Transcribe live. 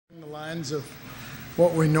lines of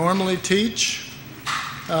what we normally teach.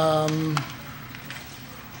 In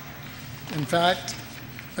fact,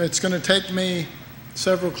 it's going to take me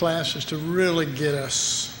several classes to really get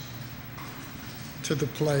us to the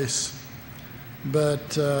place.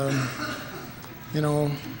 But,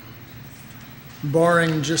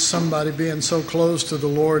 barring just somebody being so close to the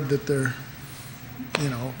Lord that they're,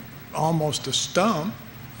 almost a stump,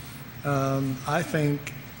 I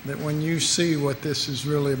think that when you see what this is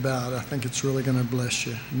really about, I think it's really going to bless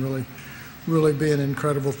you and really be an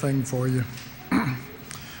incredible thing for you.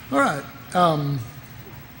 All right.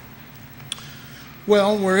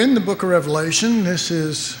 Well, we're in the book of Revelation. This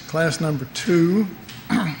is class number 2.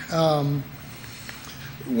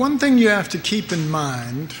 One thing you have to keep in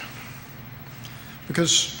mind,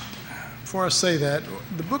 because before I say that,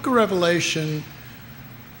 the book of Revelation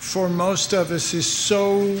for most of us is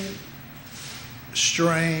so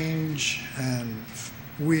strange and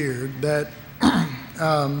weird that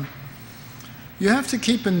you have to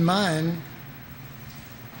keep in mind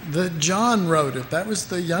that John wrote it. That was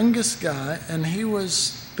the youngest guy, and he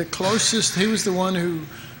was the closest. He was the one who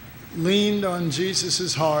leaned on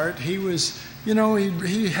Jesus's heart. He was,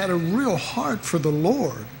 he had a real heart for the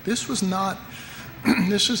Lord. This was not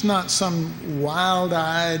some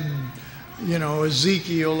wild-eyed,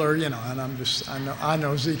 Ezekiel or, and I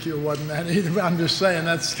know Ezekiel wasn't that either, but I'm just saying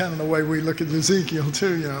that's kind of the way we look at Ezekiel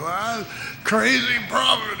too, crazy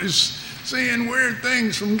prophet is seeing weird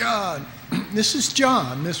things from God. This is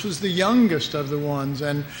John. This was the youngest of the ones,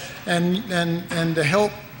 and to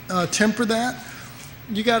help temper that,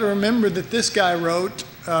 you got to remember that this guy wrote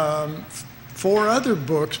 4 other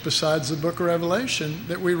books besides the book of Revelation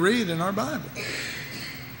that we read in our Bible.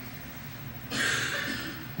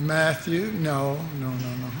 Matthew, no.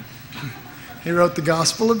 He wrote the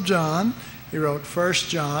Gospel of John. He wrote 1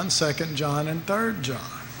 John, 2 John, and 3 John.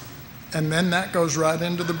 And then that goes right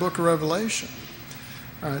into the book of Revelation.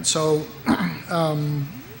 All right, so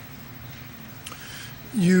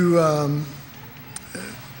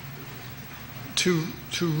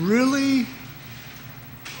to really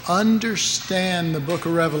understand the book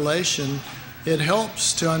of Revelation, it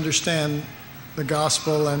helps to understand the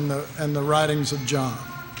Gospel and the writings of John.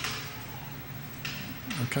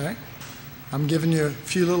 Okay? I'm giving you a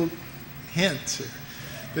few little hints here.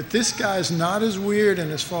 That this guy's not as weird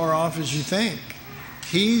and as far off as you think.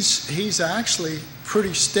 He's actually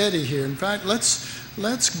pretty steady here. In fact,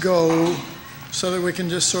 let's go so that we can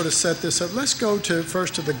just sort of set this up. Let's go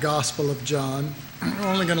first to the Gospel of John. We're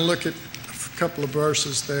only going to look at a couple of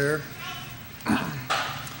verses there.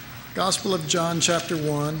 Gospel of John, chapter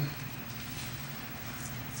 1.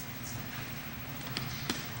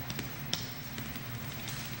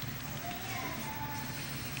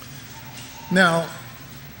 Now,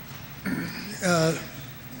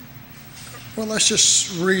 let's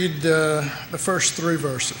just read the first 3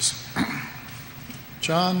 verses.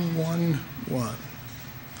 John 1:1.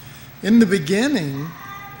 In the beginning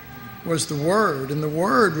was the Word, and the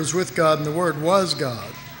Word was with God, and the Word was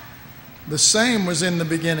God. The same was in the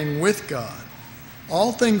beginning with God.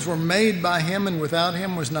 All things were made by Him, and without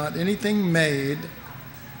Him was not anything made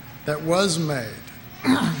that was made.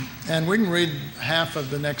 And we can read half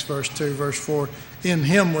of the next verse too, verse 4. In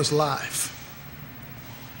Him was life.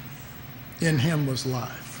 In Him was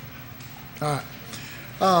life. All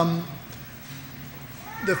right.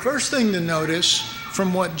 The first thing to notice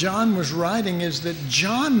from what John was writing is that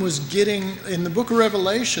John was getting, in the book of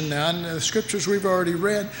Revelation now, and the scriptures we've already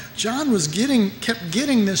read, John kept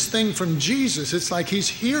getting this thing from Jesus. It's like he's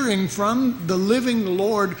hearing from the living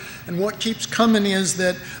Lord, and what keeps coming is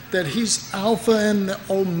that He's Alpha and the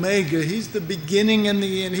Omega. He's the beginning and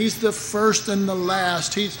the end. He's the first and the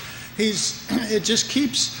last. It just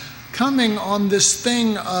keeps coming on this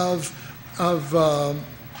thing of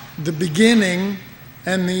the beginning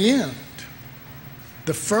and the end.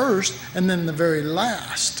 The first and then the very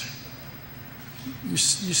last. You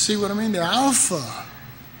see what I mean? The Alpha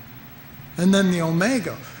and then the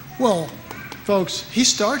Omega. Well, folks, he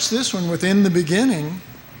starts this one with in the beginning.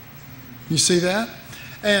 You see that?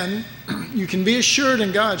 And you can be assured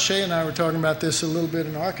in God. Shay and I were talking about this a little bit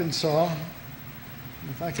in Arkansas.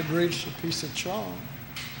 If I could reach a piece of chalk.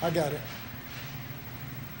 I got it.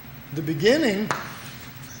 The beginning.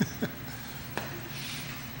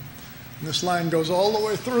 This line goes all the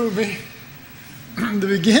way through me. The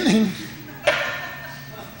beginning.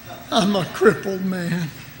 I'm a crippled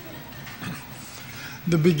man.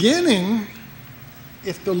 The beginning,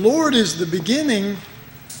 if the Lord is the beginning,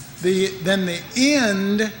 then the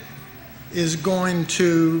end is going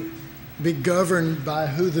to be governed by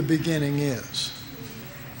who the beginning is.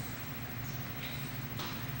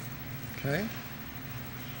 Okay?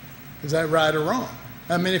 Is that right or wrong?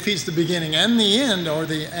 I mean, if he's the beginning and the end, or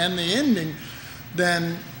the ending,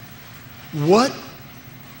 then what,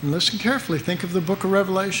 and listen carefully, think of the book of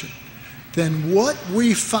Revelation, then what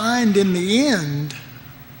we find in the end,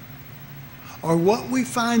 or what we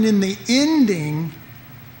find in the ending,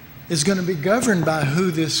 is going to be governed by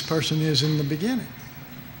who this person is in the beginning.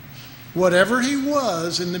 Whatever he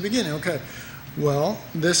was in the beginning. Okay, well,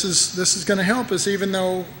 this is going to help us, even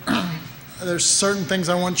though there's certain things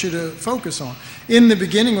I want you to focus on. In the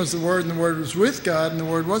beginning was the Word, and the Word was with God, and the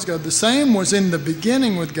Word was God. The same was in the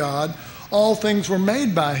beginning with God. All things were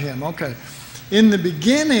made by him. Okay. In the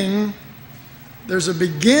beginning, there's a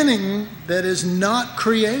beginning that is not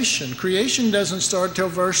creation. Creation doesn't start till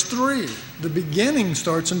verse 3. The beginning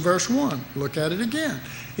starts in verse 1. Look at it again.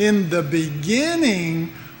 In the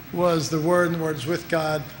beginning was the Word, and the Word was with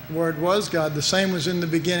God. The Word was God. The same was in the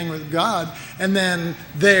beginning with God. And then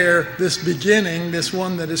this beginning, this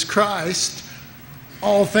one that is Christ,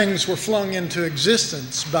 all things were flung into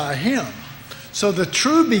existence by him. So the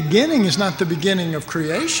true beginning is not the beginning of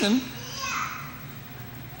creation.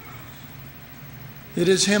 It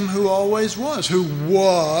is him who always was, who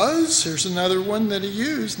was. Here's another one that he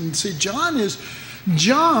used. And see, John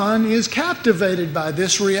is captivated by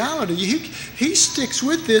this reality. He sticks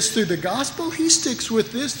with this through the gospel. He sticks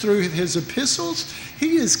with this through his epistles.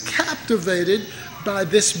 He is captivated by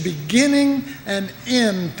this beginning and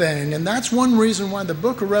end thing. And that's one reason why the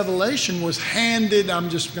book of Revelation was handed, I'm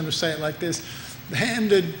just going to say it like this,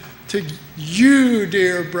 handed to you,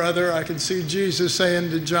 dear brother. I can see Jesus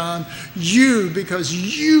saying to John, you, because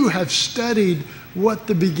you have studied what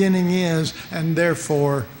the beginning is, and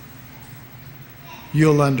therefore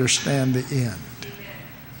you'll understand the end.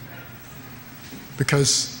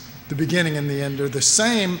 Because the beginning and the end are the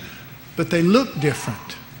same, but they look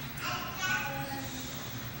different.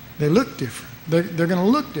 They look different. They're going to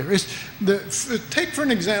look different. Take for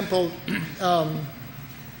an example,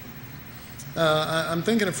 I'm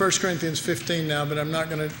thinking of 1 Corinthians 15 now, but I'm not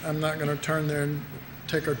going to turn there and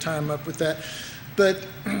take our time up with that. But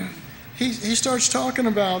he starts talking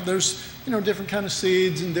about there's different kind of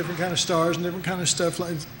seeds and different kind of stars and different kind of stuff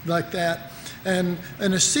like that. And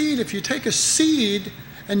a seed, if you take a seed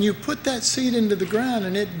and you put that seed into the ground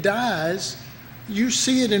and it dies, you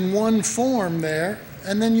see it in one form there,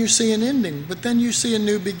 and then you see an ending. But then you see a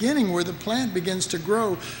new beginning where the plant begins to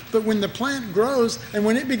grow. But when the plant grows and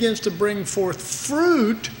when it begins to bring forth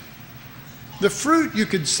fruit, the fruit, you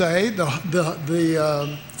could say,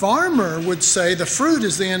 the farmer would say the fruit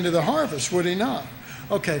is the end of the harvest, would he not?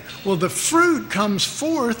 Okay, well, the fruit comes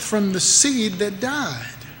forth from the seed that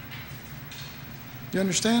died. You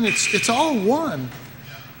understand? It's all one.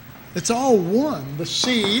 It's all one. The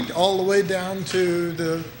seed all the way down to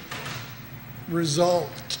the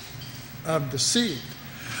result of the seed.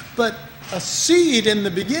 But a seed in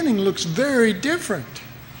the beginning looks very different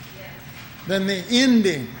than the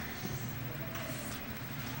ending.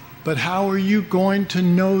 But how are you going to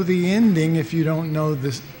know the ending if you don't know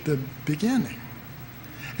the beginning?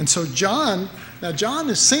 And so John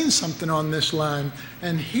has seen something on this line,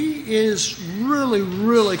 and he is really,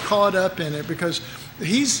 really caught up in it because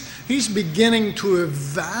he's beginning to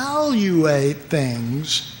evaluate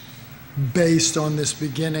things based on this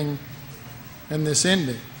beginning and this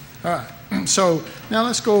ending. All right, so now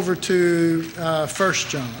let's go over to 1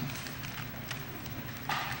 John.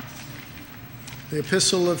 The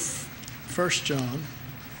epistle of 1 John.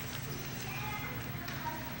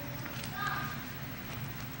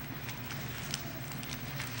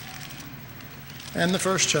 And the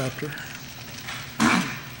first chapter.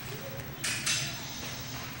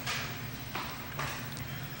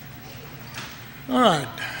 All right.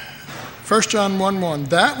 1 John 1:1.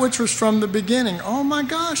 That which was from the beginning. Oh my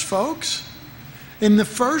gosh, folks. In the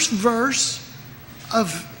first verse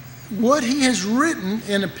of what he has written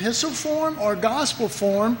in epistle form or gospel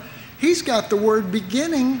form, he's got the word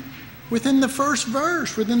beginning within the first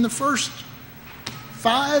verse, within the first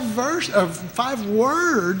five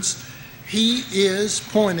words. He is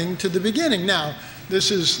pointing to the beginning. Now,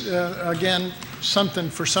 this is, again, something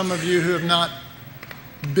for some of you who have not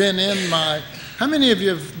been in my... How many of you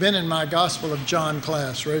have been in my Gospel of John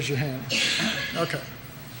class? Raise your hand. Okay.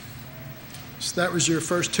 So that was your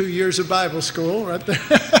first 2 years of Bible school right there.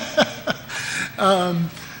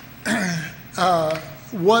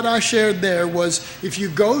 What I shared there was if you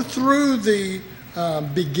go through the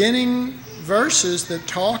beginning verses that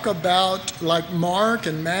talk about like Mark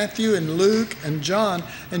and Matthew and Luke and John,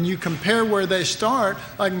 and you compare where they start,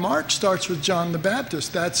 like Mark starts with John the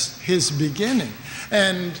Baptist. That's his beginning.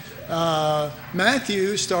 And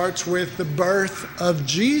Matthew starts with the birth of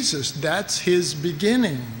Jesus. That's his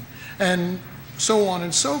beginning, and so on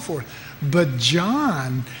and so forth. But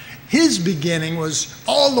John, his beginning was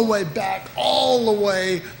all the way back, all the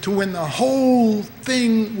way to when the whole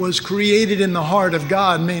thing was created in the heart of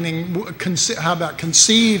God, meaning, how about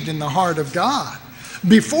conceived in the heart of God,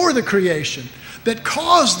 before the creation, that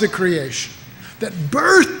caused the creation, that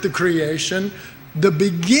birthed the creation. The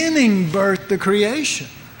beginning birthed the creation.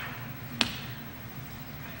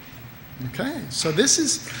 Okay, so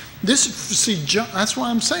see, John, that's why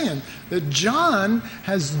I'm saying that John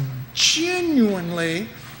has genuinely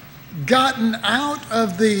gotten out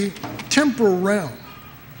of the temporal realm,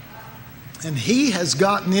 and he has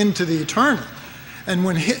gotten into the eternal. And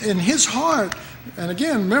when in his heart, and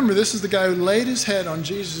again, remember, this is the guy who laid his head on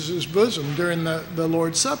Jesus' bosom during the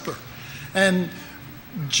Lord's Supper. And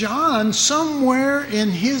John, somewhere in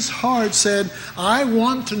his heart, said, I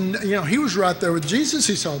want to, he was right there with Jesus.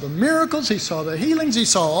 He saw the miracles, he saw the healings, he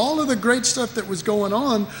saw all of the great stuff that was going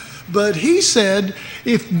on. But he said,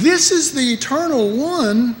 if this is the eternal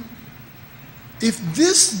one, if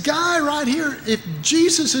this guy right here, if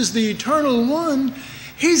Jesus is the eternal one,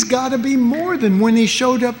 he's got to be more than when he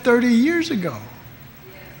showed up 30 years ago.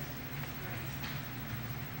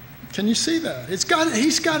 Can you see that? He's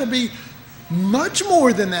got to be much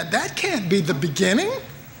more than that. That can't be the beginning.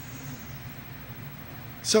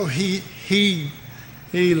 So he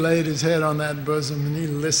laid his head on that bosom and he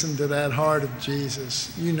listened to that heart of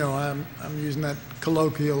Jesus. I'm using that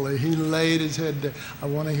colloquially. He laid his head there. I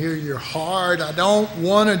want to hear your heart. I don't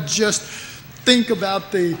want to just think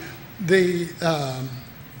about the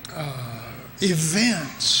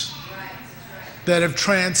events that have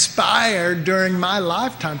transpired during my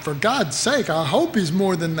lifetime. For God's sake, I hope he's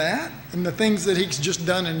more than that, and the things that he's just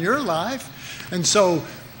done in your life. And so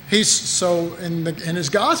in his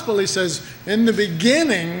gospel he says, in the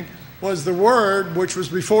beginning was the Word, which was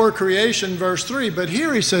before creation, verse 3. But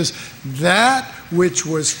here he says, that which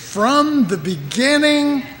was from the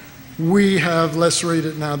beginning we have, let's read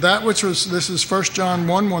it now. That which was, this is 1 John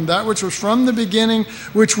 1:1, that which was from the beginning,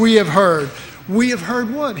 which we have heard. We have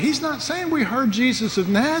heard what? He's not saying we heard Jesus of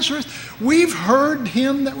Nazareth. We've heard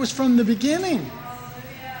him that was from the beginning.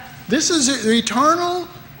 This is the eternal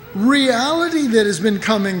reality that has been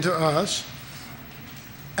coming to us,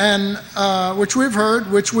 and which we've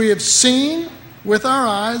heard, which we have seen with our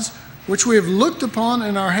eyes, which we have looked upon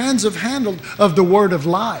and our hands have handled, of the word of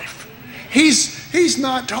life. He's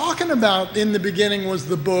not talking about in the beginning was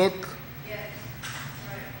the book.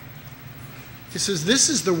 He says this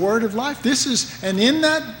is the word of life. And in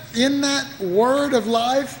that word of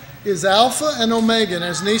life is Alpha and Omega. And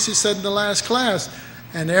as Nisi said in the last class,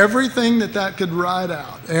 and everything that could write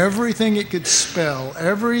out, everything it could spell,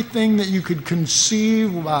 everything that you could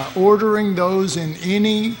conceive by ordering those in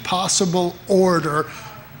any possible order,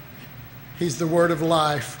 he's the word of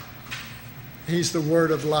life. He's the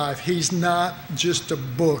word of life. He's not just a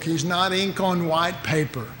book. He's not ink on white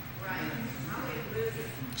paper.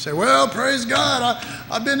 Say, well, praise God,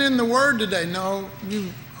 I've been in the Word today. No,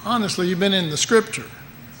 you've been in the Scripture.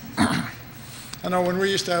 I know when we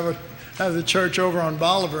used to have the church over on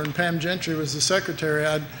Bolivar and Pam Gentry was the secretary,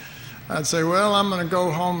 I'd say, well, I'm going to go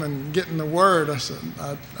home and get in the Word. I said,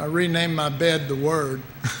 I renamed my bed the Word.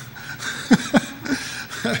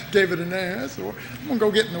 I gave it a name. I said, I'm going to go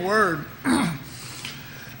get in the Word.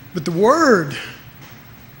 But the Word,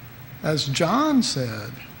 as John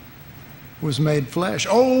said, was made flesh.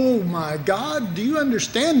 Oh my God, do you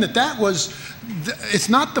understand it's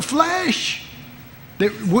not the flesh.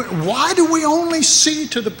 Why do we only see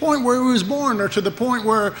to the point where he was born, or to the point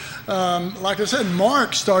where, like I said,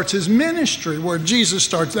 Mark starts his ministry, where Jesus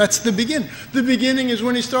starts? That's the beginning. The beginning is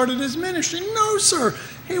when he started his ministry. No, sir.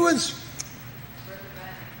 He was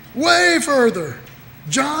way further.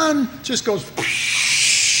 John just goes,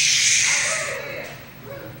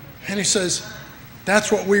 and he says,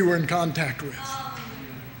 that's what we were in contact with.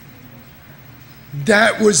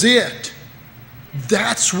 That was it.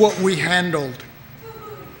 That's what we handled.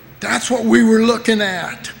 That's what we were looking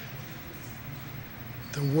at.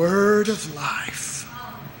 The word of life.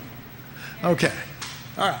 Okay.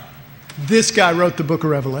 All right. This guy wrote the book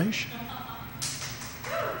of Revelation.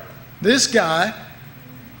 This guy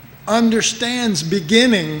understands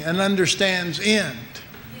beginning and understands end.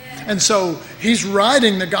 And so he's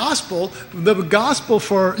writing the gospel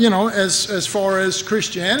for, as far as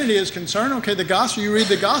Christianity is concerned, okay, the gospel, you read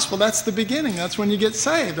the gospel, that's the beginning. That's when you get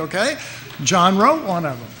saved, okay? John wrote one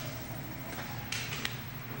of them.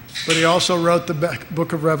 But he also wrote the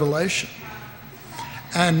book of Revelation.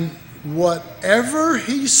 And whatever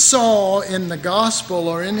he saw in the gospel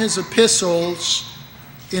or in his epistles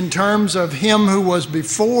in terms of him who was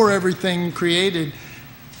before everything created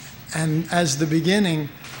and as the beginning,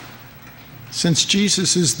 since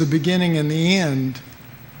Jesus is the beginning and the end,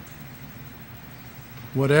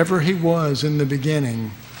 whatever he was in the beginning,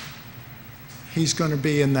 he's going to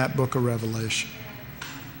be in that book of Revelation.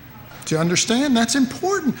 Do you understand? That's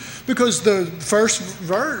important, because the first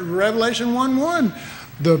verse, Revelation 1:1,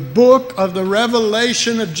 the book of the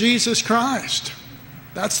revelation of Jesus Christ.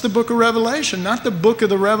 That's the book of Revelation, not the book of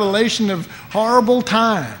the revelation of horrible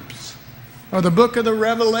times, or the book of the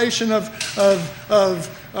revelation of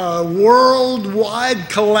worldwide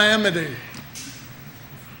calamity.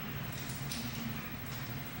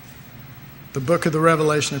 The book of the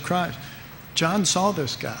revelation of Christ. John saw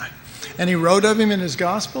this guy, and he wrote of him in his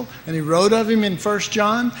gospel, and he wrote of him in 1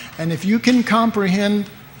 John, and if you can comprehend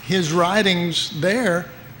his writings there,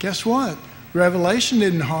 guess what? Revelation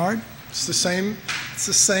isn't hard. It's the same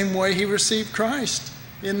way he received Christ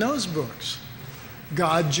in those books.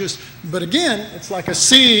 But again, it's like a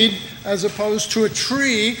seed as opposed to a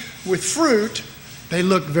tree with fruit. They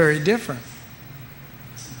look very different,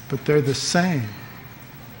 but they're the same.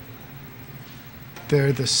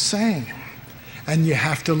 They're the same. And you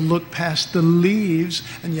have to look past the leaves,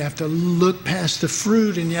 and you have to look past the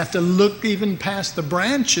fruit, and you have to look even past the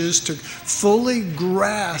branches to fully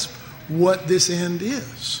grasp what this end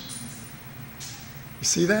is. You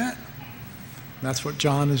see that? That's what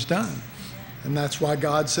John has done. And that's why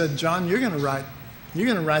God said, John, you're going to write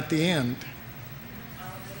the end,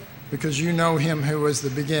 because you know him who was the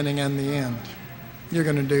beginning and the end. You're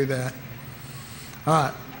going to do that. All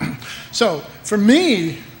right. So for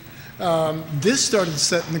me, this started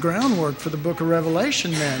setting the groundwork for the book of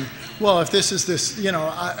Revelation then. Well, if this is this,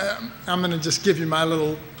 I'm going to just give you my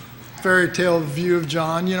little fairy tale view of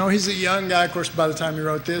John. He's a young guy. Of course, by the time he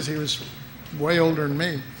wrote this, he was way older than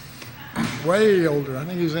me. Way older. I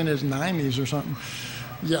think he was in his 90s or something.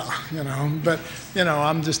 Yeah, But,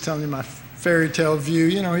 I'm just telling you my fairy tale view.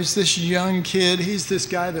 He's this young kid. He's this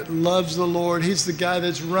guy that loves the Lord. He's the guy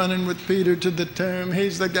that's running with Peter to the tomb.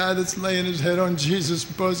 He's the guy that's laying his head on Jesus'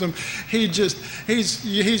 bosom. He's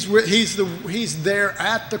there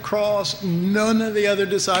at the cross. None of the other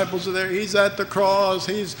disciples are there. He's at the cross.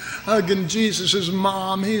 He's hugging Jesus'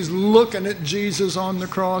 mom. He's looking at Jesus on the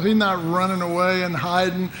cross. He's not running away and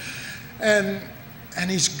hiding. And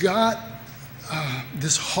he's got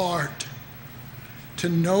this heart to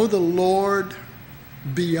know the Lord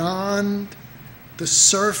beyond the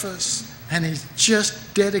surface, and he's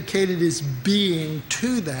just dedicated his being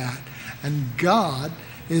to that, and God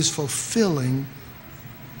is fulfilling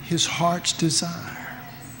his heart's desire.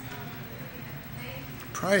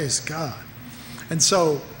 Praise God. And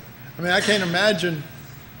so, I can't imagine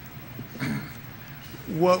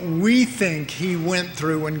what we think he went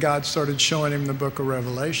through when God started showing him the book of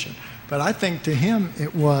Revelation. But I think to him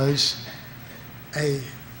it was a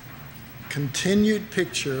continued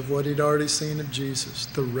picture of what he'd already seen of Jesus,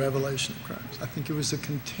 the revelation of Christ. I think it was a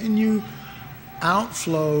continued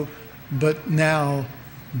outflow, but now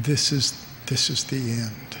this is the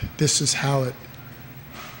end. This is how it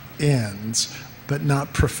ends, but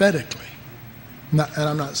not prophetically. And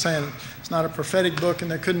I'm not saying it's not a prophetic book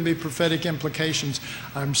and there couldn't be prophetic implications.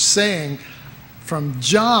 I'm saying from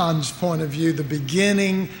John's point of view, the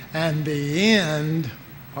beginning and the end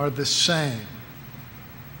are the same.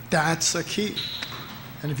 That's the key.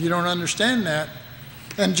 And if you don't understand that,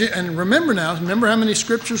 and remember how many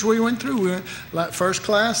scriptures we went through? We went, like first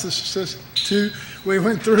class, we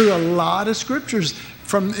went through a lot of scriptures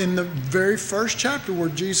from in the very first chapter where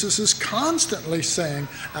Jesus is constantly saying,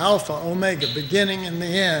 Alpha, Omega, beginning and the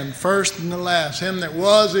end, first and the last, him that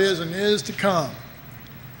was, is, and is to come.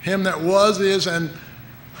 Him that was, is, and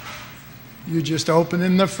you just open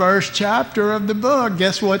in the first chapter of the book.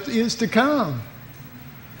 Guess what is to come?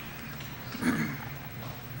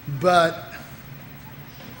 But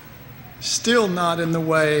still not in the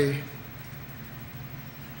way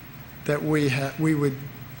that we would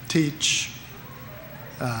teach,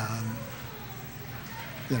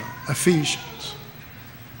 Ephesians.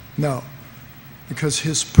 No, because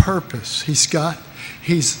his purpose, he's got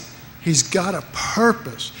a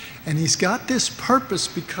purpose, and he's got this purpose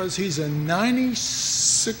because he's a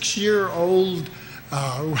 96-year-old,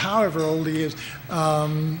 however old he is,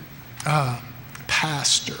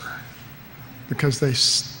 pastor, because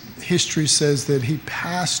history says that he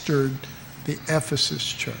pastored the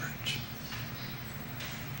Ephesus church.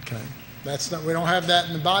 Okay, we don't have that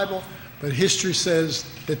in the Bible, but history says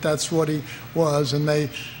that that's what he was, and they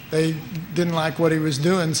didn't like what he was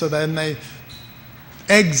doing, so then they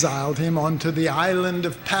exiled him onto the island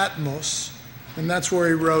of Patmos, and that's where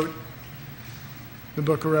he wrote the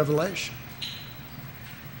book of Revelation.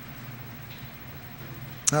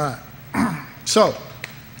 All right. So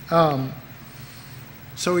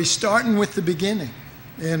he's starting with the beginning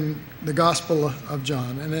in the Gospel of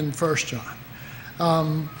John and in 1 John.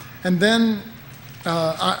 And then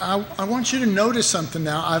I want you to notice something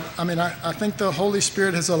now. I think the Holy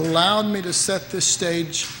Spirit has allowed me to set this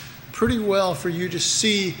stage pretty well for you to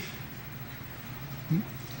see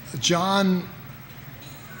John,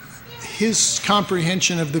 his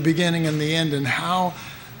comprehension of the beginning and the end, and how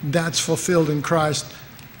that's fulfilled in Christ,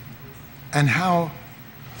 and how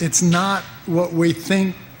it's not what we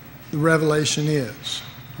think the revelation is.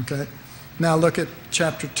 Okay? Now look at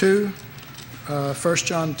chapter 2, 1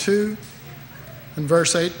 John 2, and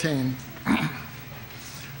verse 18.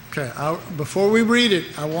 Okay, before we read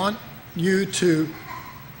it, I want you to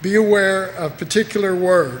be aware of particular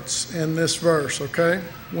words in this verse, okay?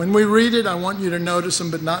 When we read it, I want you to notice them,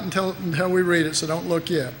 but not until we read it, so don't look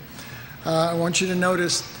yet. I want you to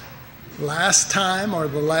notice last time, or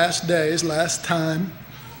the last days, last time.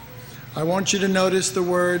 I want you to notice the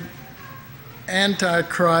word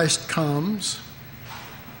Antichrist comes.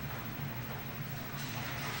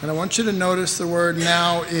 And I want you to notice the word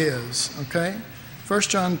now is, okay? 1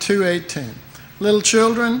 John 2:18. Little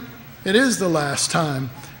children, it is the last time.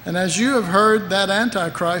 And as you have heard that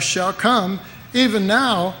Antichrist shall come, even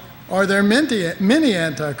now are there many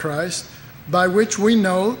Antichrists, by which we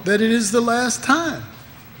know that it is the last time.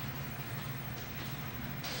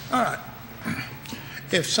 All right.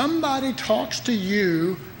 If somebody talks to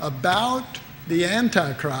you about the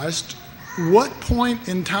Antichrist, what point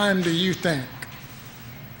in time do you think?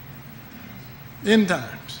 End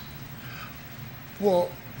times. Well,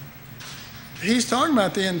 he's talking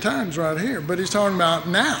about the end times right here, but he's talking about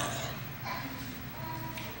now.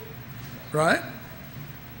 Right?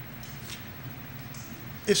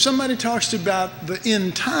 If somebody talks about the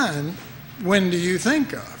end time, when do you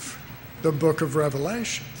think of? The book of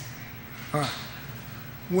Revelation. All right.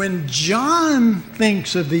 When John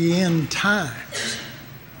thinks of the end times,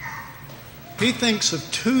 he thinks of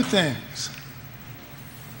two things.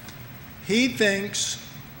 He thinks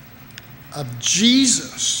of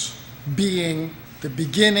Jesus being the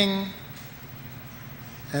beginning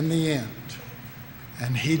and the end.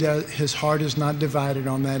 And his heart is not divided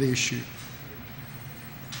on that issue.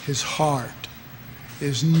 His heart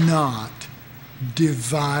is not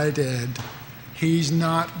divided. He's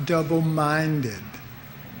not double-minded.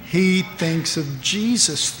 He thinks of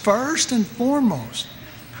Jesus first and foremost.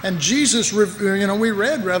 And Jesus, we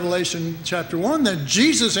read Revelation chapter 1 that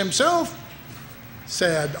Jesus himself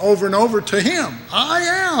said over and over to him, I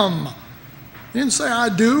am. He didn't say I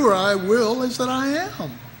do or I will, he said I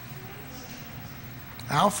am.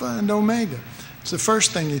 Alpha and Omega. It's the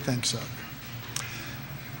first thing he thinks of.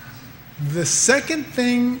 The second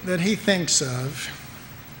thing that he thinks of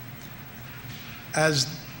as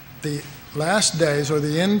the last days or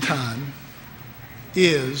the end time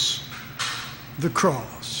is the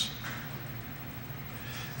cross.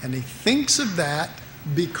 And he thinks of that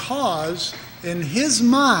because in his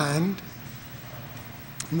mind,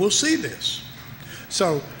 we'll see this.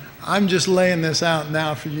 So I'm just laying this out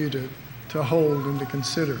now for you to hold and to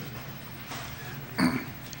consider.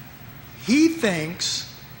 He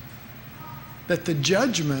thinks that the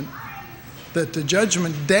judgment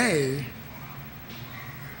day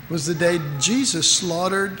was the day Jesus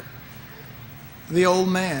slaughtered the old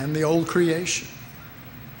man, the old creation,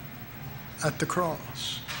 at the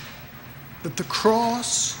cross. That the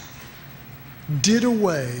cross did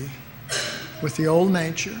away with the old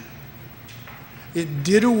nature. It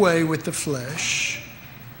did away with the flesh.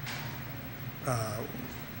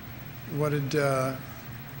 What did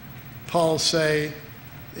Paul say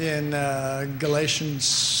in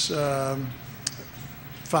Galatians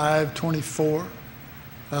 5:24?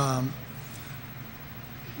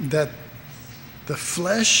 That the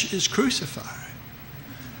flesh is crucified.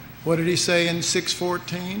 What did he say in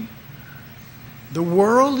 6:14? The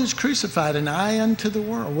world is crucified and I unto the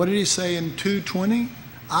world. What did he say in 2:20?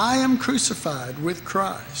 I am crucified with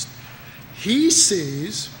Christ. He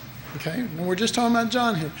sees, okay, and we're just talking about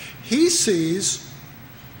John here. He sees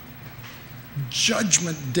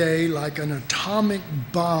Judgment Day like an atomic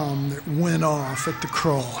bomb that went off at the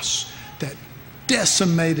cross that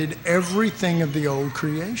decimated everything of the old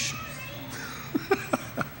creation.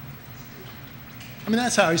 I mean,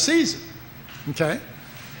 that's how he sees it, okay?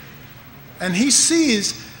 And he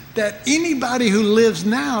sees that anybody who lives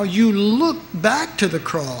now, you look back to the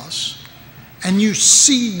cross and you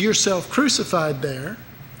see yourself crucified there.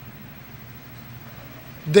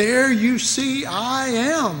 There you see I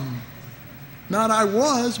am. Not I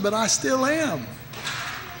was, but I still am.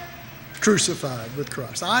 Crucified with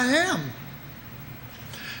Christ. I am.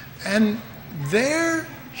 And there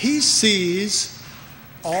he sees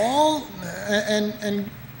all, and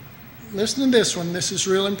listen to this one. This is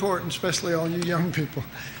real important, especially all you young people.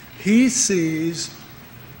 He sees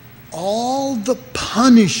all the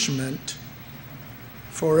punishment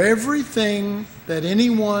for everything that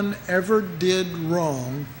anyone ever did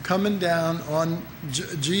wrong coming down on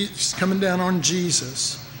Jesus,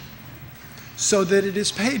 so that it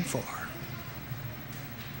is paid for.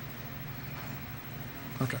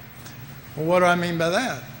 Okay. Well, what do I mean by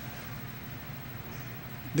that?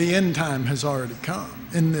 The end time has already come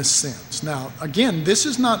in this sense. Now, again, this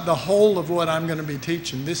is not the whole of what I'm going to be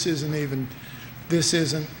teaching. This isn't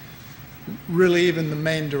really even the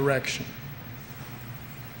main direction.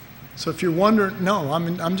 So if you're wondering, no,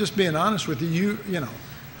 I'm just being honest with you. You know,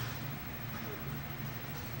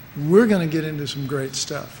 we're going to get into some great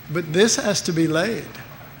stuff, but this has to be laid.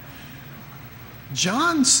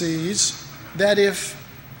 John sees that if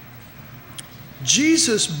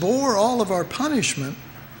Jesus bore all of our punishment,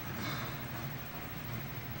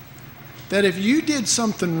 that if you did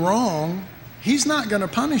something wrong, he's not going to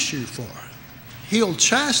punish you for it. He'll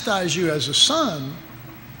chastise you as a son,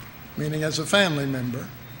 meaning as a family member,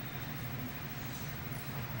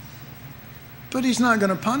 but he's not going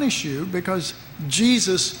to punish you because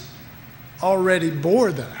Jesus already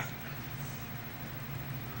bore that.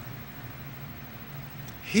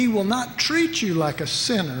 He will not treat you like a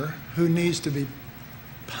sinner who needs to be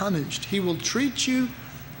punished. He will treat you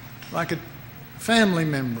like a family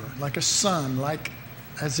member, like a son, like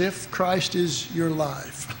as if Christ is your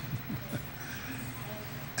life.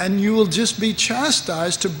 And you will just be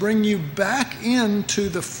chastised to bring you back into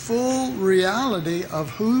the full reality of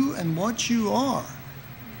who and what you are.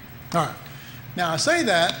 All right. Now I say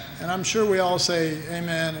that, and I'm sure we all say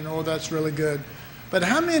amen and oh, that's really good. But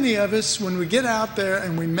how many of us, when we get out there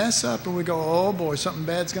and we mess up and we go, oh boy, something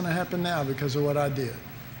bad's going to happen now because of what I did?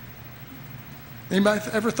 Anybody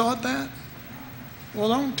ever thought that? Well,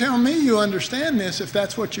 don't tell me you understand this if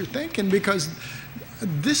that's what you're thinking, because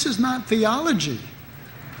this is not theology.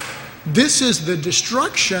 This is the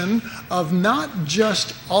destruction of not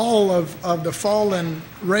just all of the fallen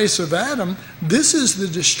race of Adam. This is the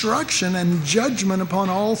destruction and judgment upon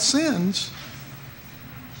all sins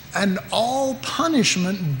and all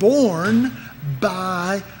punishment borne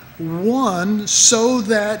by one, so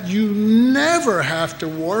that you never have to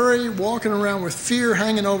worry walking around with fear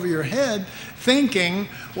hanging over your head thinking,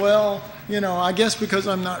 well, you know, I guess because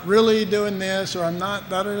I'm not really doing this, or I'm not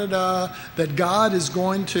da-da-da-da, that God is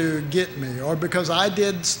going to get me, or because I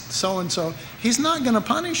did so-and-so. He's not going to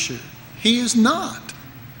punish you. He is not.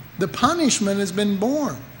 The punishment has been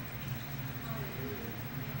borne.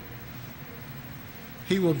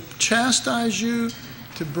 He will chastise you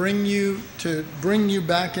to bring you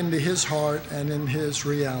back into his heart and in his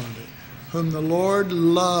reality. Whom the Lord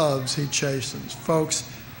loves, he chastens. Folks,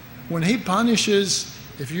 when he punishes,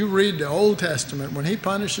 if you read the Old Testament, when he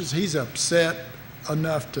punishes, he's upset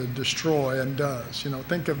enough to destroy, and does. You know,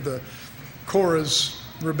 think of the Korah's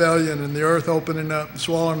rebellion and the earth opening up,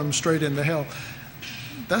 swallowing them straight into hell.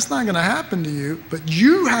 That's not going to happen to you, but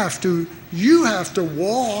you have to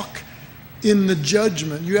walk in the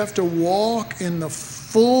judgment. You have to walk in the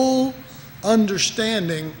full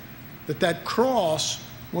understanding that that cross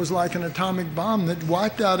was like an atomic bomb that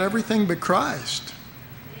wiped out everything but Christ.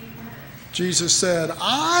 Jesus said,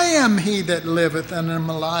 I am he that liveth and am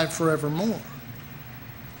alive forevermore.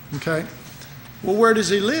 Okay? Well, where does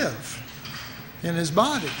he live? In his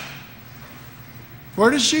body. Where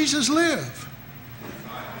does Jesus live?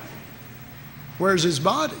 Where's his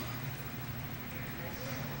body?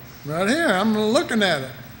 Right here. I'm looking at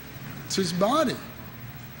it. It's his body.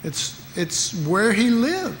 It's where he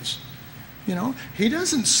lives. You know, he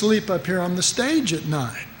doesn't sleep up here on the stage at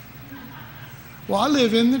night. Well, I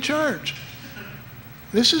live in the church.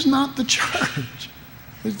 This is not the church.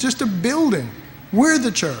 It's just a building. We're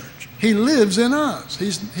the church. He lives in us.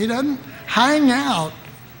 He doesn't hang out,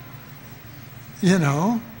 you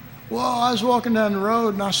know. Well, I was walking down the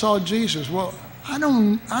road and I saw Jesus. Well, I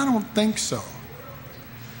don't think so.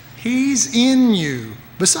 He's in you.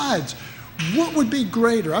 Besides, what would be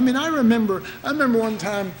greater? I mean, I remember one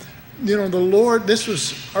time, you know, the Lord, this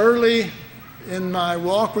was early in my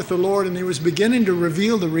walk with the Lord, and he was beginning to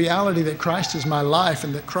reveal the reality that Christ is my life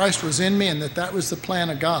and that Christ was in me and that was the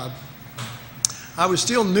plan of God. I was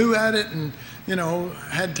still new at it and, you know,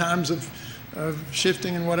 had times of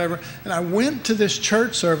shifting and whatever. And I went to this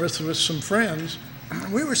church service with some friends.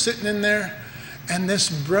 We were sitting in there, And this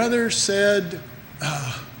brother said,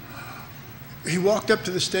 he walked up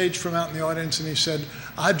to the stage from out in the audience and he said,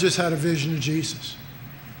 I've just had a vision of Jesus.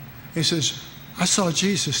 He says, I saw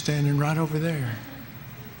Jesus standing right over there.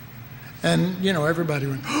 And, you know, everybody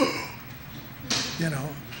went, you know.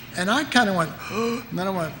 And I kind of went, and then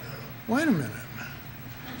I went, wait a minute.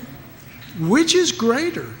 Which is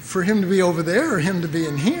greater, for him to be over there or him to be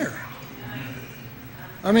in here?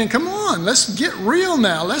 I mean, come on, let's get real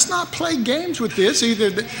now. Let's not play games with this.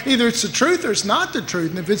 Either it's the truth or it's not the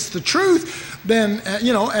truth. And if it's the truth, then,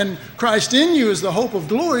 you know, and Christ in you is the hope of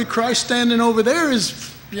glory. Christ standing over there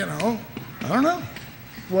is, you know, I don't know.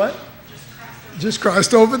 What? Just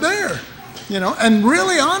Christ over there. You know, and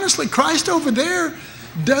really, honestly, Christ over there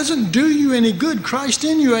doesn't do you any good. Christ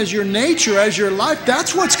in you as your nature, as your life,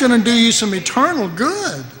 that's what's going to do you some eternal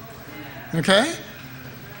good. Okay?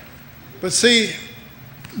 But see,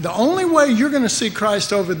 the only way you're going to see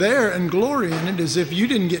Christ over there and glory in it is if you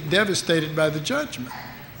didn't get devastated by the judgment.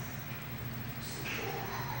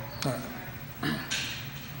 All right.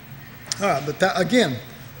 All right, but that, again,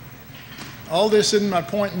 all this isn't my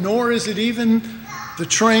point, nor is it even the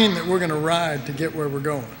train that we're going to ride to get where we're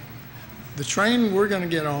going. The train we're going to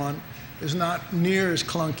get on is not near as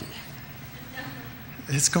clunky.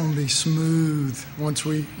 It's going to be smooth once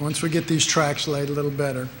we get these tracks laid a little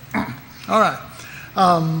better. All right.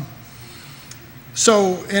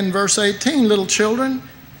 So in verse 18, little children,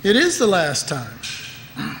 it is the last time.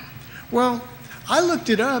 Well, I looked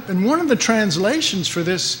it up, and one of the translations for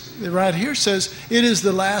this right here says it is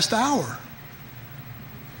the last hour.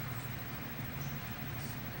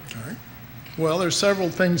 All right. Well, there's several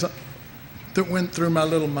things that went through my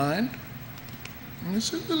little mind.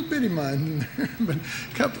 It's a little bitty mind in there, but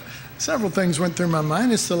several things went through my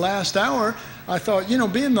mind. It's the last hour. I thought, you know,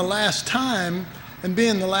 being the last time and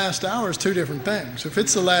being the last hour is two different things. If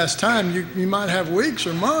it's the last time, you might have weeks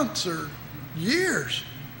or months or years.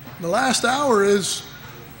 The last hour is,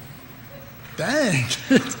 dang,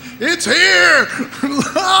 it's here.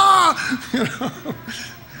 You know?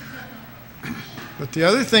 But the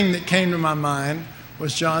other thing that came to my mind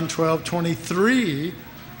was John 12:23.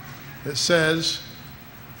 It says,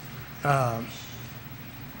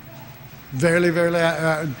 verily,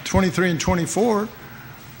 verily, 23 and 24,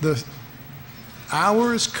 the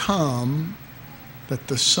hour is come that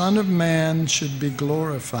the Son of Man should be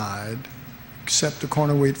glorified, except the corn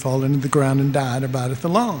of wheat fall into the ground and die, and abideth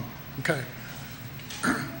alone. Okay.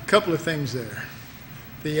 A couple of things there.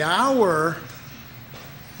 The hour,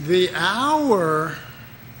 the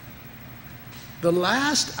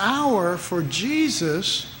last hour for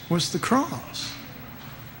Jesus was the cross.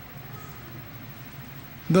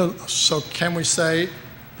 So can we say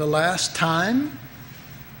the last time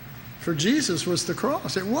for Jesus was the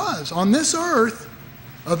cross? It was. On this earth,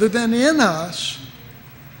 other than in us,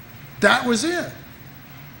 that was it.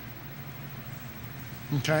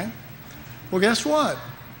 Okay? Well, guess what?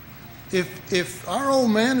 If our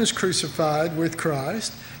old man is crucified with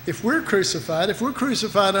Christ, if we're crucified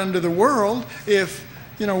under the world, if,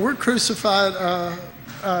 you know, we're crucified,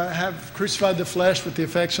 have crucified the flesh with the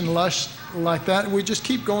affection and lust like that, and we just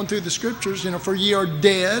keep going through the scriptures, you know, for ye are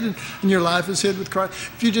dead and your life is hid with Christ.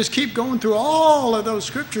 If you just keep going through all of those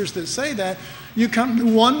scriptures that say that, you come to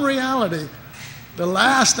one reality. The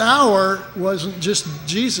last hour wasn't just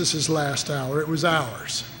Jesus' last hour, it was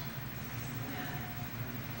ours.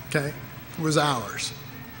 Okay? It was ours.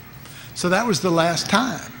 So that was the last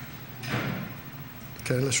time.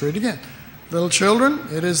 Okay, let's read again. Little children,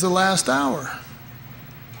 it is the last hour.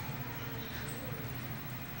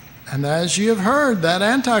 And as ye have heard, that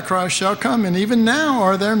Antichrist shall come, and even now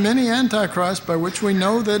are there many Antichrists, by which we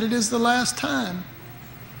know that it is the last time.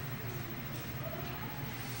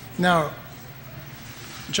 Now,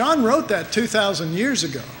 John wrote that 2,000 years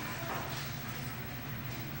ago.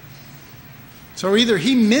 So either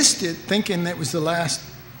he missed it thinking that was the last.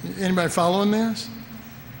 Anybody following this?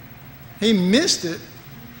 He missed it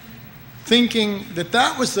thinking that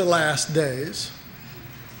that was the last days.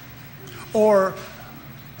 Or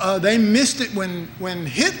they missed it when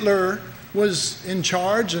Hitler was in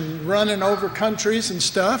charge and running over countries and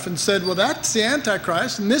stuff and said, well, that's the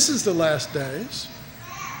Antichrist and this is the last days.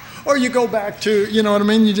 Or you go back to, you know what I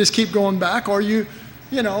mean? You just keep going back, or you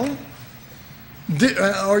know,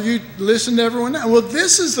 or you listen to everyone else. Well,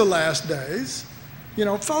 this is the last days. You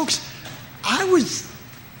know, folks, I was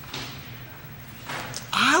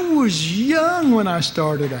young when I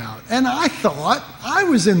started out, and I thought I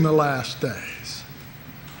was in the last days.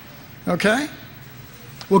 Okay?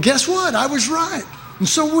 Well, guess what? I was right. And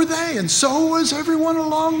so were they, and so was everyone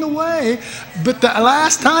along the way. But the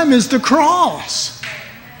last time is the cross.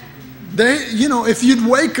 If you'd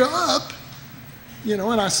wake up, and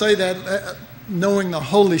I say that knowing the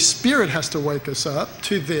Holy Spirit has to wake us up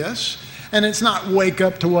to this, and it's not wake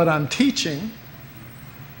up to what I'm teaching.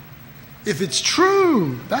 If it's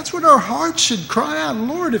true, that's what our hearts should cry out,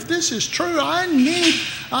 Lord, if this is true, I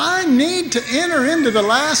need to enter into the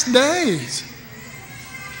last days,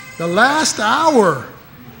 the last hour,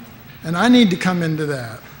 and I need to come into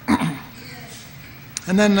that.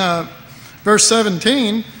 And then verse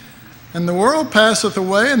 17, and the world passeth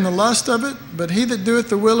away and the lust of it, but he that doeth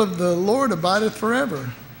the will of the Lord abideth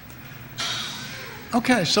forever.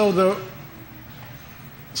 Okay, so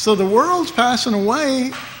the world's passing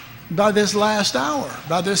away by this last hour,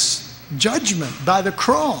 by this judgment, by the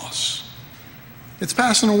cross. It's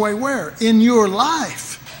passing away where? In your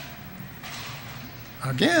life.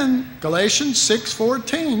 Again, Galatians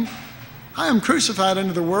 6:14, I am crucified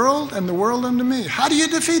unto the world and the world unto me. How do you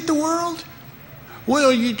defeat the world?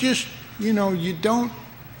 Well, you just, you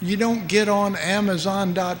don't get on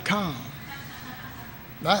Amazon.com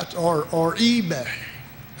or eBay.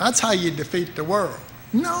 That's how you defeat the world.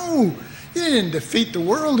 No, you didn't defeat the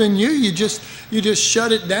world in you. You just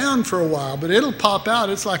shut it down for a while, but it'll pop out.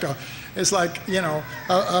 It's like a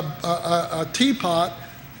teapot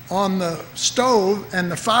on the stove,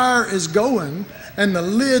 and the fire is going, and the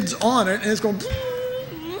lid's on it, and it's going.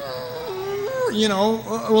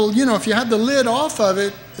 If you have the lid off of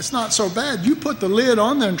it, it's not so bad. You put the lid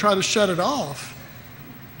on there and try to shut it off.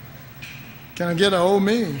 Can I get a oh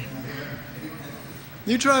me?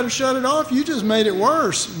 You try to shut it off, you just made it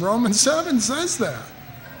worse. Romans 7 says that.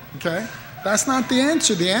 Okay? That's not the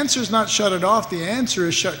answer. The answer is not shut it off. The answer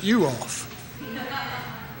is shut you off.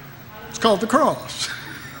 It's called the cross.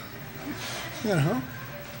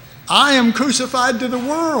 I am crucified to the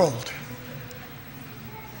world.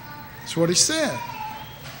 That's what he said.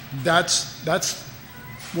 That's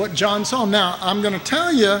what John saw. Now, I'm going to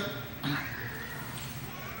tell you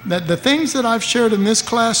that the things that I've shared in this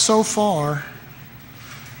class so far,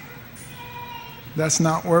 that's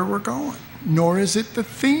not where we're going, nor is it the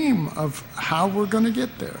theme of how we're going to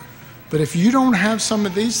get there. But if you don't have some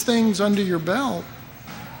of these things under your belt,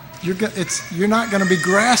 you're not going to be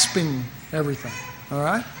grasping everything. All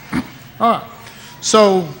right? All right.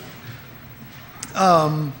 So,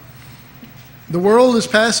 the world is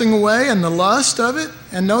passing away and the lust of it.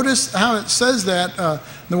 And notice how it says that.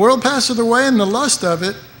 The world passeth away and the lust of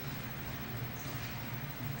it.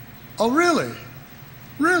 Oh, really?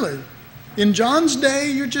 Really? In John's day,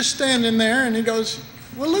 you're just standing there and he goes,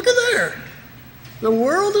 well, look at there. The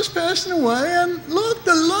world is passing away and look,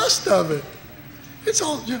 the lust of it. It's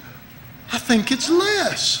all, I think it's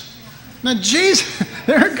less. Now, Jesus,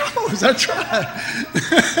 there it goes. That's right.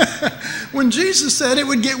 When Jesus said it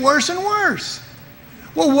would get worse and worse.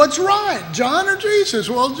 Well, what's right, John or Jesus?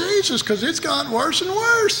 Well, Jesus, because it's gotten worse and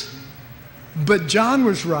worse. But John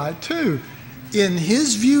was right, too. In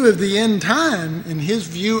his view of the end time, in his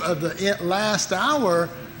view of the last hour,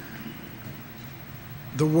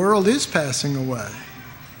 the world is passing away.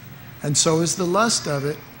 And so is the lust of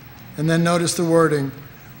it. And then notice the wording,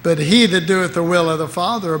 but he that doeth the will of the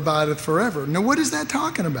Father abideth forever. Now, what is that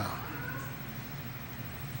talking about?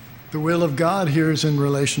 The will of God here is in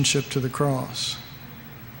relationship to the cross.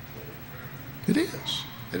 It is.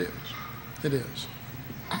 It is. It is.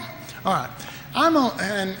 All right.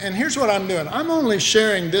 And here's what I'm doing. I'm only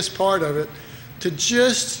sharing this part of it to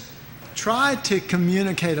just try to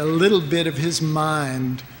communicate a little bit of his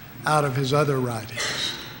mind out of his other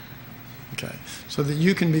writings. Okay. So that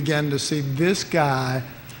you can begin to see this guy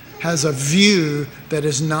has a view that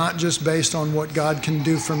is not just based on what God can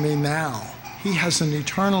do for me now. He has an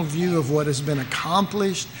eternal view of what has been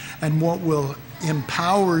accomplished and what will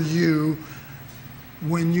empower you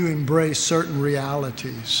when you embrace certain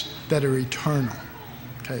realities that are eternal.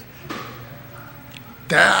 Okay.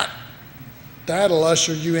 That'll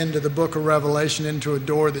usher you into the book of Revelation, into a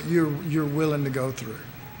door that you're willing to go through.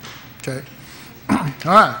 Okay. All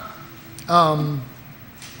right.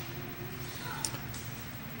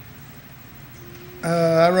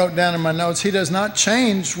 I wrote down in my notes, he does not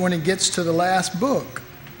change when he gets to the last book.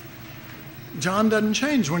 John doesn't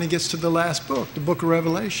change when he gets to the last book, the book of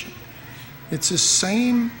Revelation. It's the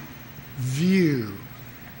same view.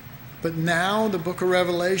 But now the book of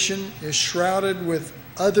Revelation is shrouded with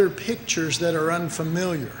other pictures that are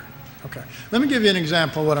unfamiliar. Okay, let me give you an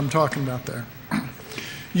example of what I'm talking about there.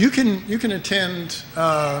 You can attend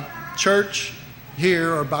church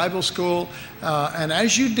here or Bible school, and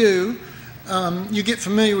as you do, you get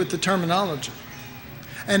familiar with the terminology.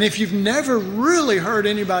 And if you've never really heard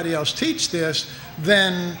anybody else teach this,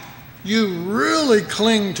 then you really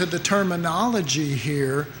cling to the terminology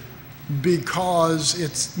here because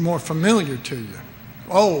it's more familiar to you.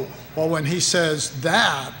 Oh, well, when he says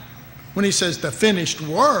that, when he says the finished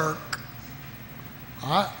work,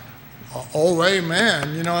 oh,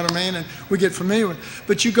 amen, you know what I mean? And we get familiar with it.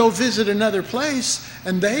 But you go visit another place,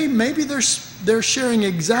 and maybe they're sharing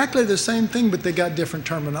exactly the same thing, but they got different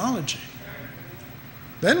terminology.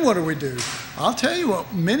 Then what do? I'll tell you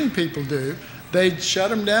what many people do. They shut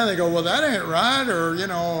them down. They go, well, that ain't right, or,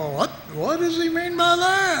 what does he mean by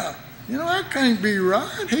that? That can't be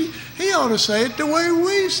right. He ought to say it the way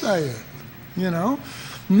we say it, No.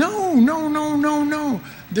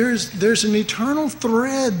 There's an eternal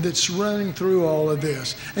thread that's running through all of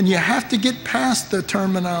this. And you have to get past the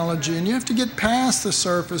terminology, and you have to get past the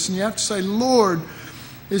surface, and you have to say, Lord,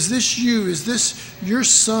 is this you? Is this your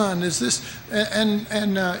son? Is this,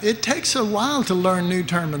 and it takes a while to learn new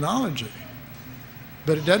terminology.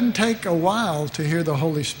 But it doesn't take a while to hear the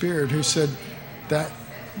Holy Spirit who said that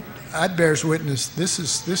bears witness. This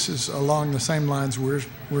is along the same lines we're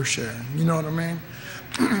sharing. You know what I mean?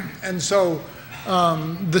 And so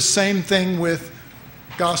the same thing with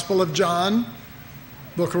Gospel of John,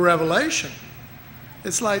 Book of Revelation.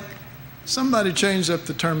 It's like somebody changed up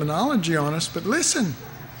the terminology on us, but listen,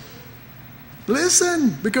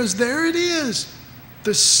 because there it is,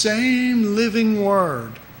 the same living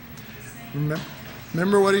word.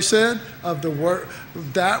 Remember what he said? Of the word,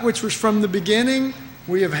 that which was from the beginning,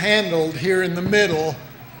 we have handled here in the middle.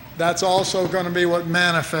 That's also going to be what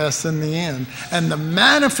manifests in the end. And the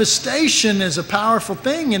manifestation is a powerful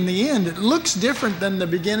thing in the end. It looks different than the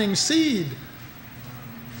beginning seed,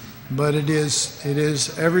 but it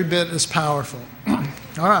is every bit as powerful.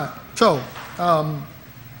 All right, so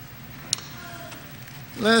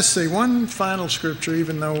let's see, one final scripture,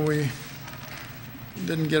 even though we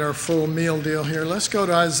didn't get our full meal deal here. Let's go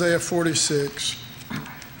to Isaiah 46.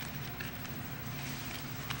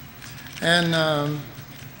 And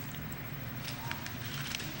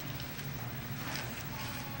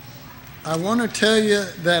I want to tell you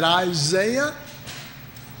that Isaiah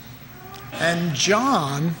and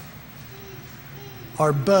John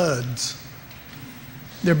are buds.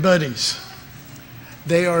 They're buddies.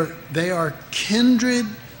 They are kindred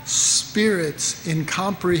spirits in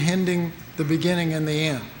comprehending the beginning and the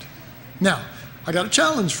end. Now, I got a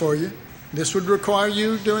challenge for you. This would require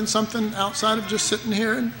you doing something outside of just sitting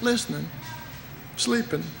here and listening,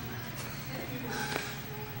 sleeping.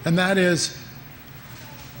 And that is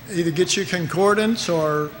either get your concordance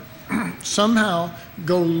or somehow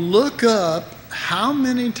go look up how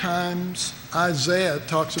many times Isaiah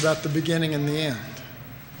talks about the beginning and the end.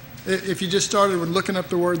 If you just started with looking up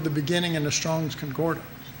the word the beginning in the Strong's Concordance,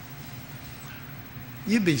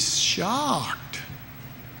 you'd be shocked.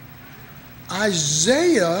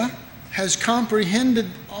 Isaiah has comprehended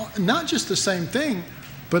not just the same thing,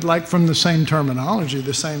 but like from the same terminology,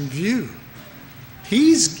 the same view.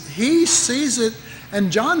 He sees it,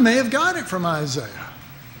 and John may have got it from Isaiah,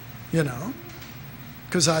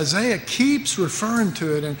 because Isaiah keeps referring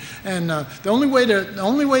to it, and the only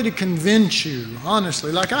way to convince you,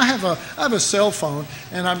 honestly, like I have a cell phone,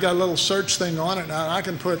 and I've got a little search thing on it, and I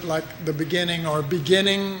can put like the beginning or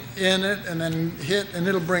beginning in it, and then hit, and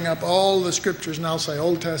it'll bring up all the scriptures, and I'll say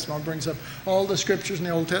Old Testament, brings up all the scriptures in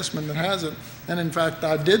the Old Testament that has it, and in fact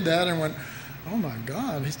I did that and went, oh my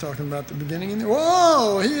God, he's talking about the beginning and the,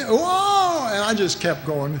 whoa, and I just kept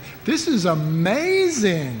going. This is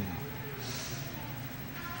amazing.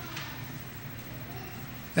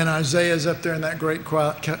 And Isaiah's up there in that great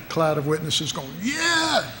cloud of witnesses going,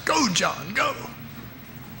 yeah, go John, go.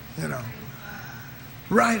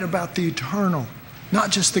 Right about the eternal. Not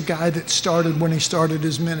just the guy that started when he started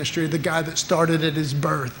his ministry, the guy that started at his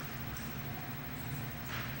birth.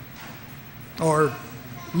 Or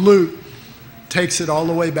Luke takes it all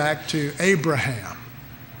the way back to Abraham.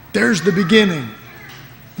 There's the beginning.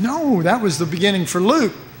 No, that was the beginning for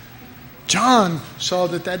Luke. John saw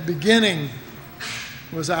that beginning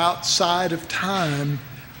was outside of time,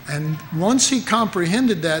 and once he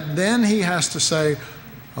comprehended that, then he has to say,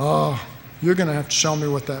 oh, you're going to have to show me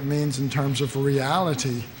what that means in terms of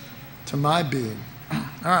reality to my being. All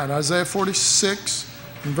right, Isaiah 46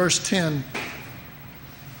 and verse 10,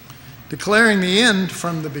 declaring the end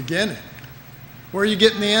from the beginning. Where are you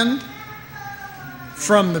getting the end?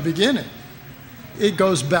 From the beginning. It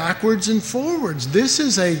goes backwards and forwards. This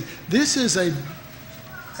is a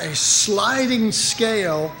sliding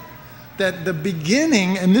scale that the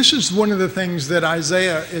beginning, and this is one of the things that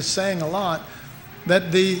Isaiah is saying a lot,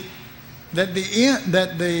 that the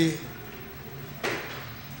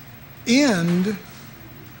end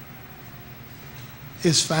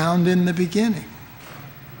is found in the beginning.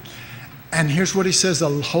 And here's what he says a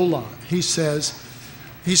whole lot. He says,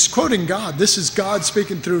 he's quoting God. This is God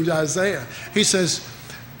speaking through Isaiah. He says,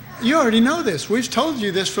 you already know this. We've told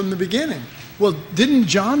you this from the beginning. Well, didn't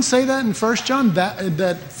John say that in 1 John?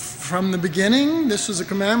 That from the beginning, this was a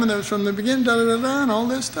commandment that was from the beginning, and all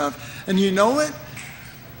this stuff. And you know it?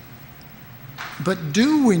 But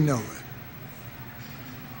do we know it?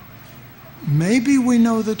 Maybe we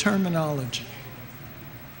know the terminology.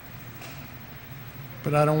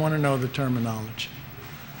 But I don't want to know the terminology.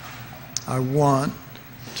 I want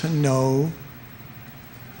to know.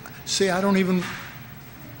 See, I don't even.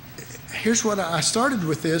 Here's what I started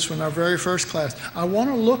with this when our very first class. I want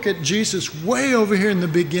to look at Jesus way over here in the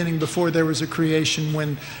beginning before there was a creation,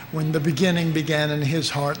 when the beginning began in his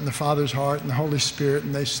heart and the Father's heart and the Holy Spirit,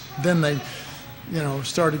 and then they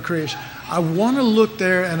started creation. I want to look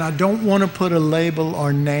there, and I don't want to put a label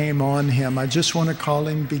or name on him. I just want to call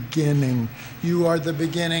him beginning. You are the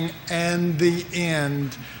beginning and the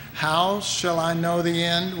end. How shall I know the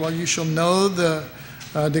end? Well, you shall know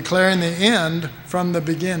declaring the end from the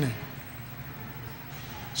beginning.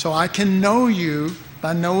 So I can know you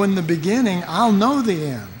by knowing the beginning. I'll know the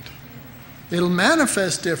end. It'll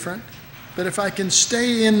manifest different, but if I can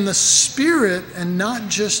stay in the spirit and not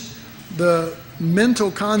just the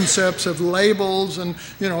mental concepts of labels and,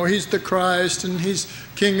 he's the Christ and he's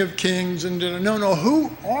King of Kings and no, who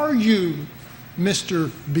are you, Mr.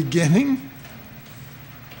 Beginning?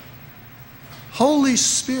 Holy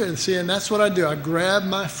Spirit. See, and that's what I do. I grab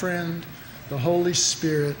my friend, the Holy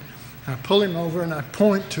Spirit, I pull him over and I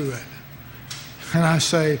point to it. And I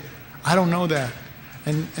say, I don't know that.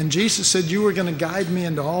 And Jesus said, you were going to guide me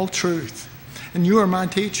into all truth. And you are my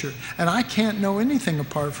teacher. And I can't know anything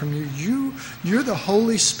apart from you. You're the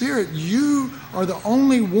Holy Spirit. You are the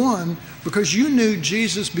only one, because you knew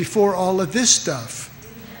Jesus before all of this stuff.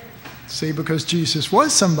 See, because Jesus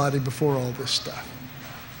was somebody before all this stuff.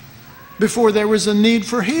 Before there was a need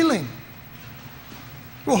for healing.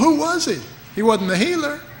 Well, who was he? He wasn't the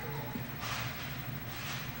healer.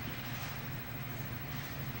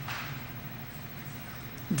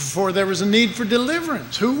 Before there was a need for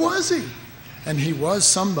deliverance, who was he? And he was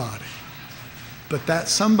somebody. But that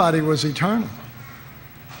somebody was eternal.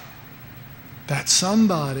 That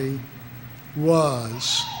somebody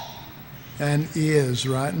was and is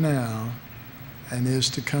right now and is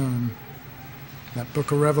to come. That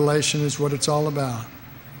book of Revelation is what it's all about.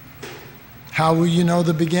 How will you know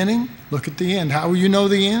the beginning? Look at the end. How will you know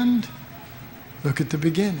the end? Look at the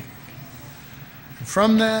beginning. And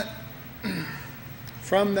from that,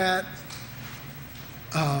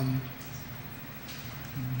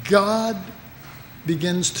 God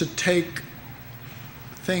begins to take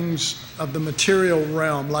things of the material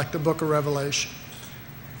realm, like the book of Revelation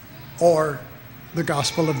or the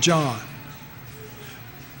Gospel of John.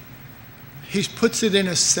 He puts it in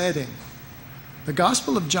a setting. The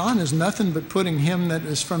Gospel of John is nothing but putting him that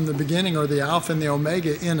is from the beginning, or the Alpha and the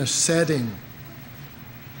Omega, in a setting.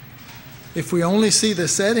 If we only see the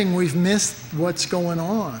setting, we've missed what's going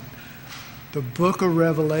on. The book of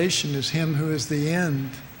Revelation is him who is the end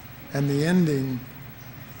and the ending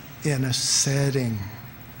in a setting.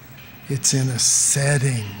 It's in a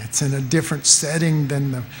setting. It's in a different setting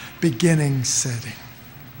than the beginning setting.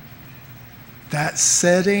 That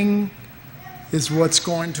setting is what's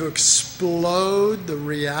going to explode the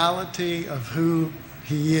reality of who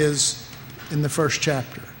he is in the first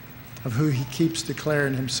chapter, of who he keeps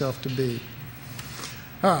declaring himself to be.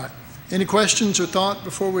 All right. Any questions or thought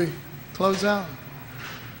before we close out?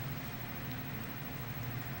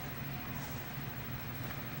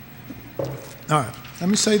 All right. Let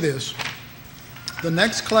me say this. The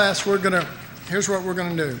next class here's what we're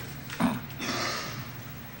going to do.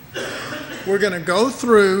 We're going to go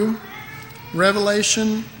through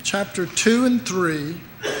Revelation chapter 2 and 3.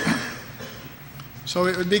 So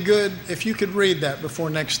it would be good if you could read that before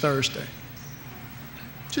next Thursday.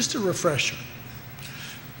 Just a refresher.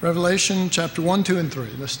 Revelation chapter 1, 2, and 3.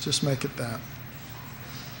 Let's just make it that.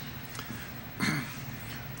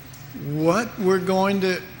 What we're going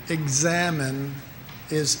to examine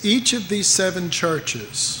is each of these 7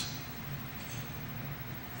 churches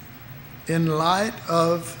in light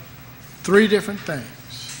of 3 different things.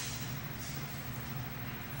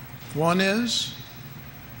 One is,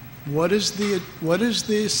 what is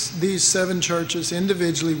these 7 churches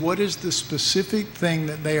individually, what is the specific thing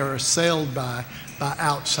that they are assailed by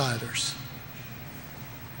outsiders?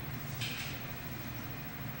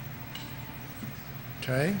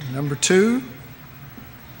 Okay, number 2,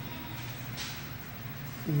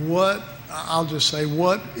 what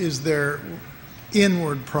is their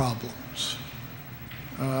inward problems?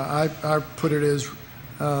 I put it as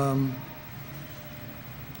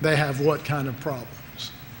they have what kind of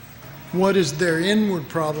problems? What is their inward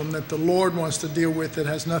problem that the Lord wants to deal with that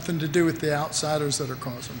has nothing to do with the outsiders that are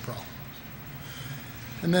causing problems?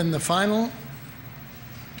 And then the final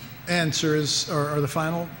answer is, or the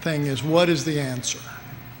final thing is, what is the answer?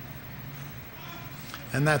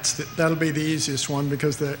 And that'll be the easiest one,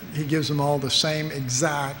 because he gives them all the same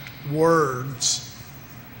exact words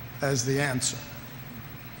as the answer.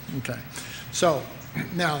 Okay. So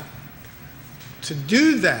now, to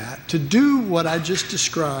do that, to do what I just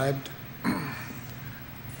described,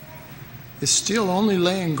 is still only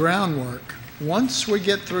laying groundwork. Once we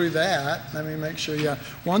get through that, let me make sure,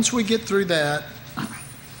 once we get through that,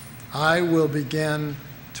 I will begin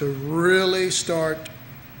to really start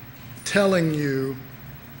telling you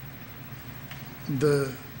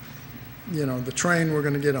the train we're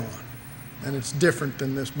going to get on. And it's different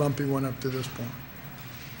than this bumpy one up to this point.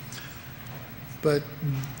 But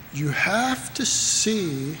you have to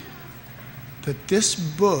see that this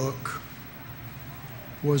book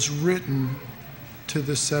was written to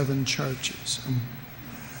the 7 churches.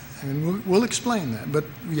 And we'll explain that. But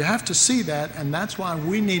you have to see that, and that's why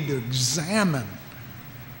we need to examine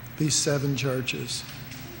these 7 churches.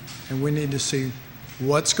 And we need to see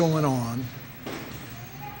what's going on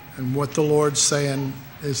and what the Lord's saying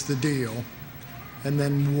is the deal. And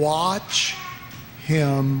then watch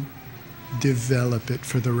Him develop it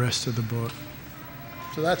for the rest of the book.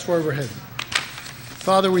 So that's where we're headed.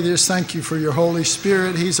 Father, we just thank you for your Holy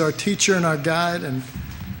Spirit. He's our teacher and our guide, and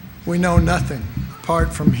we know nothing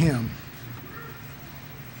apart from Him.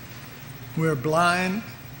 We are blind.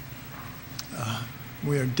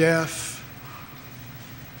 We are deaf.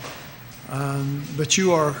 But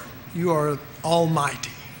you are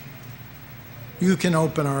almighty. You can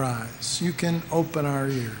open our eyes. You can open our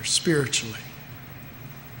ears spiritually.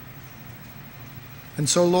 And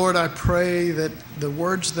so, Lord, I pray that the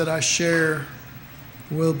words that I share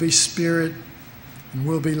will be spirit and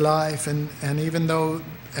will be life. And even though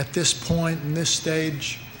at this point in this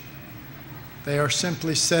stage, they are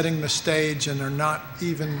simply setting the stage and are not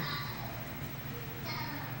even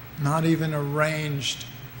arranged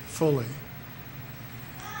fully,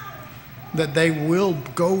 that they will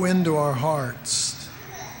go into our hearts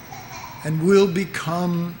and will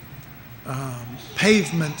become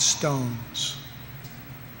pavement stones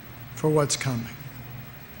for what's coming,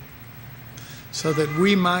 so that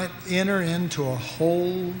we might enter into a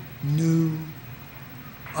whole new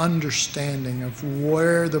understanding of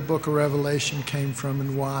where the book of Revelation came from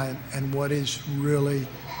and why, and what he's really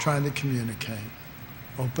trying to communicate.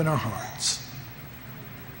 Open our hearts.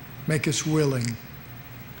 Make us willing.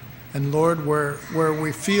 And Lord, where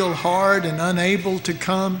we feel hard and unable to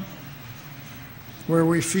come, where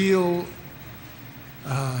we feel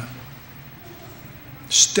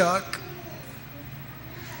stuck,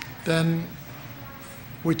 then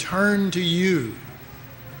we turn to you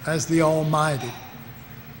as the Almighty.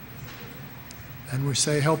 And we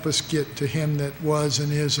say, help us get to Him that was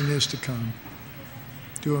and is to come.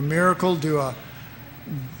 Do a miracle, do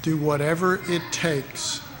whatever it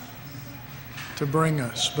takes to bring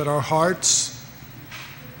us. But our hearts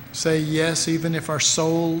say yes, even if our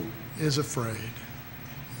soul is afraid.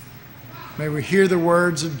 May we hear the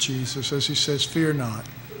words of Jesus as He says, fear not.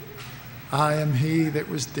 I am He that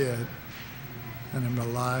was dead and am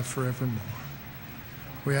alive forevermore.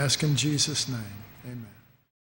 We ask in Jesus' name, amen.